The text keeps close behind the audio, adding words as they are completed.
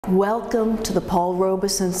Welcome to the Paul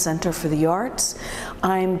Robeson Center for the Arts.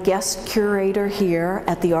 I'm guest curator here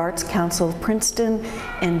at the Arts Council of Princeton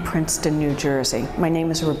in Princeton, New Jersey. My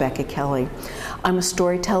name is Rebecca Kelly. I'm a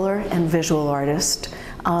storyteller and visual artist,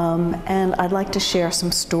 and I'd like to share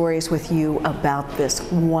some stories with you about this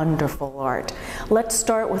wonderful art. Let's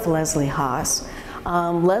start with Lesley Haas.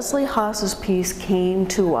 Lesley Haas's piece came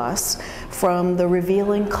to us from the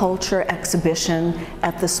Revealing Culture exhibition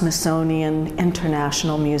at the Smithsonian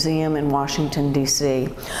International Museum in Washington, D.C.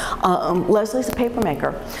 Lesley's a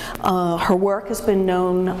papermaker. Her work has been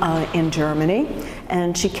known in Germany,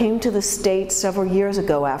 and she came to the States several years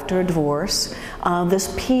ago after a divorce.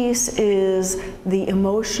 This piece is the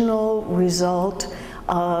emotional result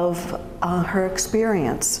of her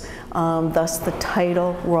experience, thus the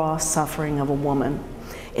title, Raw Suffering of a Woman.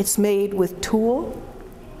 It's made with tulle,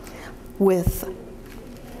 with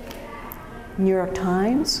New York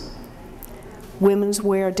Times, Women's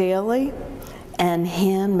Wear Daily, and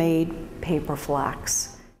handmade paper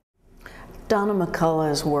flax. Donna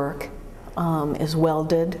M.McCullough's work is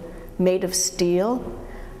welded, made of steel.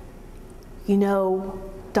 You know,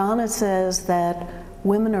 Donna says that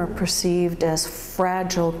women are perceived as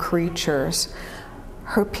fragile creatures.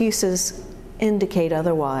 Her pieces indicate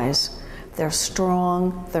otherwise. They're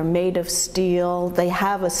strong, they're made of steel, they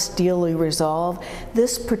have a steely resolve.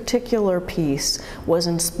 This particular piece was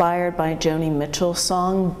inspired by Joni Mitchell's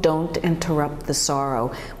song, Don't Interrupt the Sorrow,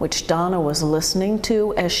 which Donna was listening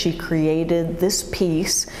to as she created this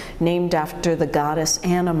piece, named after the goddess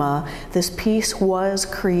Anima. This piece was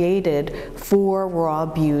created for raw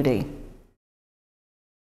beauty.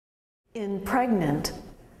 In Pregnant,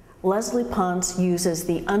 Lesley Pontz uses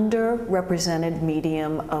the underrepresented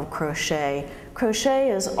medium of crochet.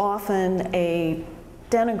 Crochet is often a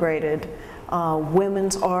denigrated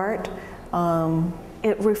women's art.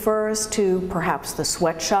 It refers to perhaps the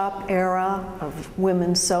sweatshop era of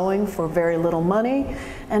women sewing for very little money,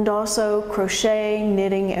 and also crochet,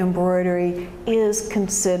 knitting, embroidery is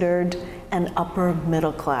considered an upper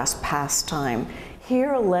middle class pastime.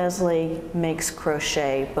 Here, Lesley makes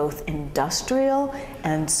crochet both industrial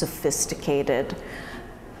and sophisticated.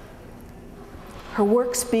 Her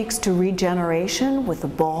work speaks to regeneration with the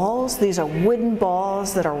balls. These are wooden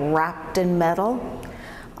balls that are wrapped in metal.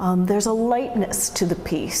 There's a lightness to the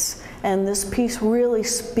piece, and this piece really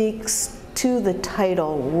speaks to the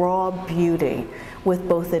title, Raw Beauty, with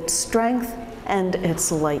both its strength and its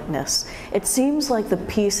lightness. It seems like the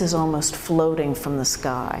piece is almost floating from the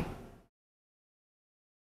sky.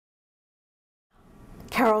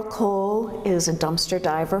 Carol Cole is a dumpster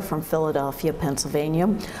diver from Philadelphia,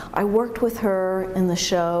 Pennsylvania. I worked with her in the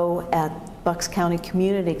show at Bucks County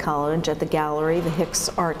Community College at the gallery, the Hicks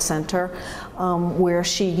Art Center, where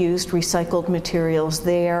she used recycled materials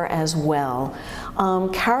there as well.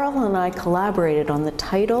 Carol and I collaborated on the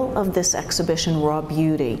title of this exhibition, Raw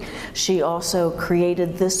Beauty. She also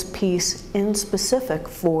created this piece in specific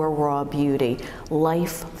for Raw Beauty,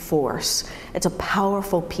 Life Force. It's a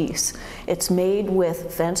powerful piece. It's made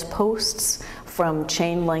with fence posts from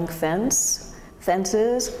chain link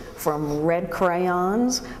fences, from red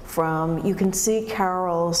crayons, you can see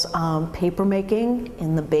Carol's paper making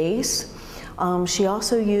in the base. She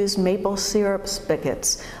also used maple syrup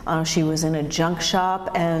spigots. She was in a junk shop,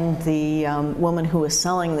 and the woman who was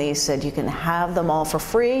selling these said, you can have them all for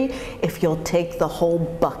free if you'll take the whole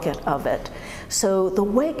bucket of it. So the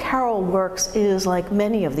way Carol works is like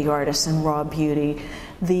many of the artists in Raw Beauty.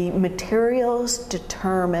 The materials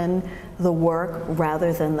determine the work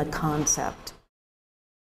rather than the concept.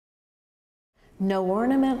 No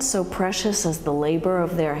ornament so precious as the labor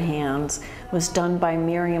of their hands was done by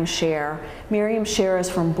Miriam Schaer. Miriam Schaer is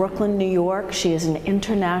from Brooklyn, New York. She is an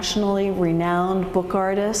internationally renowned book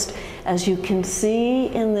artist. As you can see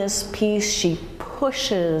in this piece, she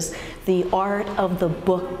pushes the art of the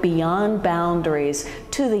book beyond boundaries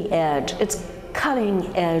to the edge. It's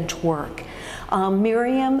cutting edge work.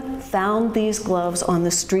 Miriam found these gloves on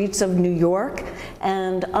the streets of New York,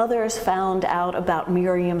 and others found out about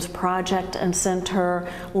Miriam's project and sent her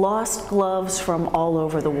lost gloves from all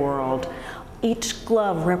over the world. Each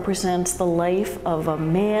glove represents the life of a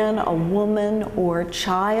man, a woman, or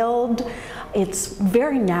child. It's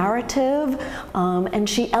very narrative, and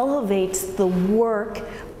she elevates the work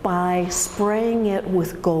by spraying it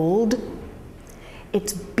with gold.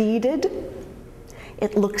 It's beaded.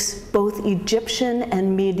 It looks both Egyptian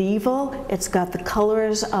and medieval. It's got the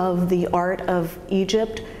colors of the art of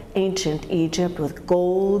Egypt, ancient Egypt, with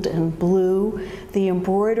gold and blue. The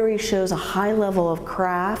embroidery shows a high level of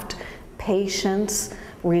craft, patience,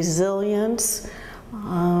 resilience.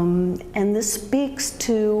 And this speaks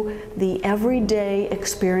to the everyday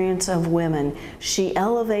experience of women. She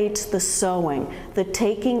elevates the sewing, the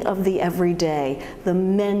taking of the everyday, the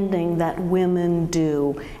mending that women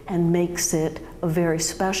do, and makes it a very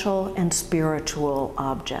special and spiritual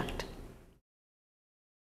object.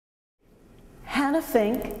 Hannah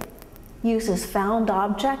Fink uses found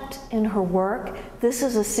object in her work. This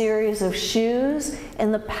is a series of shoes.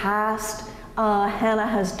 In the past, Hannah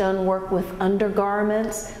has done work with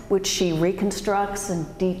undergarments, which she reconstructs and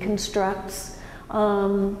deconstructs.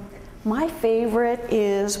 My favorite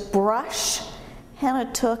is brush.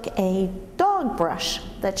 Hannah took a dog brush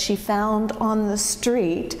that she found on the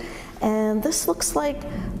street, and this looks like,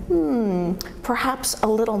 perhaps a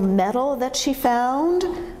little metal that she found.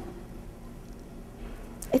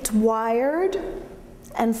 It's wired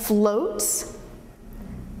and floats.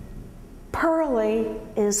 Pearly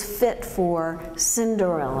is fit for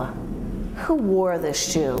Cinderella. Who wore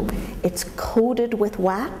this shoe? It's coated with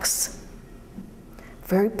wax,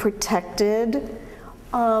 very protected.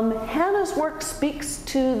 Hannah's work speaks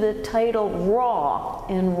to the title raw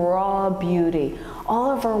in raw beauty. All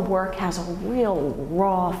of her work has a real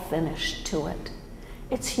raw finish to it.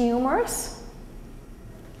 It's humorous.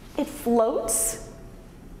 It floats.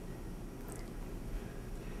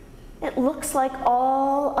 It looks like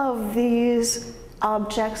all of these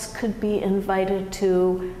objects could be invited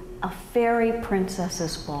to a fairy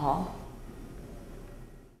princess's ball.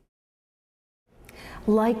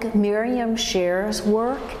 Like Miriam Schaer's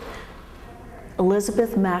work,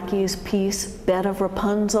 Elizabeth Mackie's piece, Bed of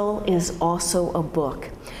Rapunzel, is also a book.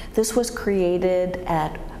 This was created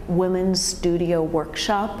at Women's Studio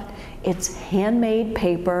Workshop. It's handmade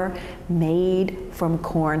paper made from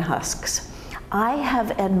corn husks. I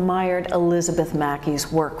have admired Elizabeth Mackie's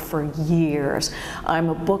work for years. I'm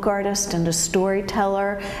a book artist and a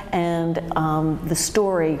storyteller, and the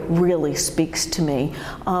story really speaks to me.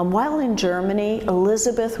 While in Germany,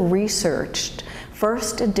 Elizabeth researched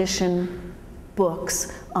first edition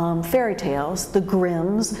books, fairy tales, the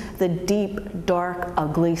Grimms, the deep, dark,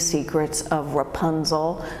 ugly secrets of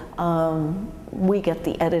Rapunzel. We get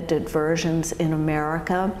the edited versions in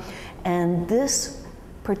America, and this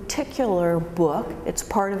particular book, it's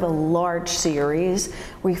part of a large series,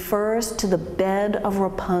 refers to the bed of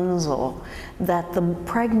Rapunzel that the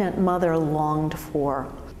pregnant mother longed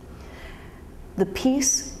for. The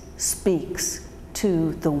piece speaks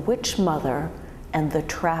to the witch mother and the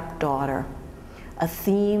trapped daughter, a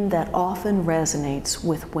theme that often resonates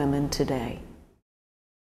with women today.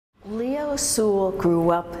 Leo Sewell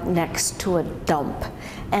grew up next to a dump,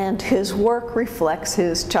 and his work reflects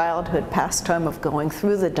his childhood pastime of going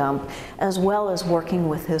through the dump, as well as working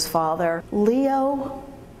with his father. Leo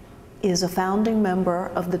is a founding member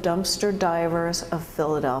of the Dumpster Divers of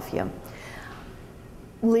Philadelphia.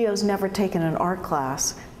 Leo's never taken an art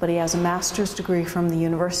class, but he has a master's degree from the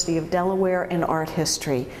University of Delaware in art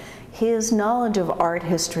history. His knowledge of art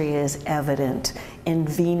history is evident in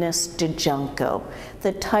Venus de Junco.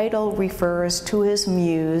 The title refers to his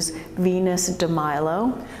muse, Venus de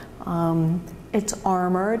Milo. It's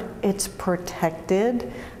armored, it's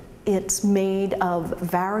protected, it's made of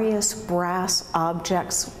various brass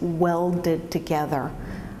objects welded together.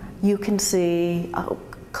 You can see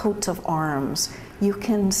coats of arms, you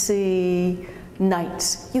can see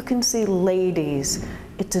knights, you can see ladies.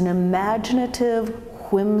 It's an imaginative,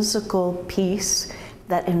 whimsical piece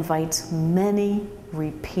that invites many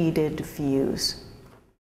repeated views.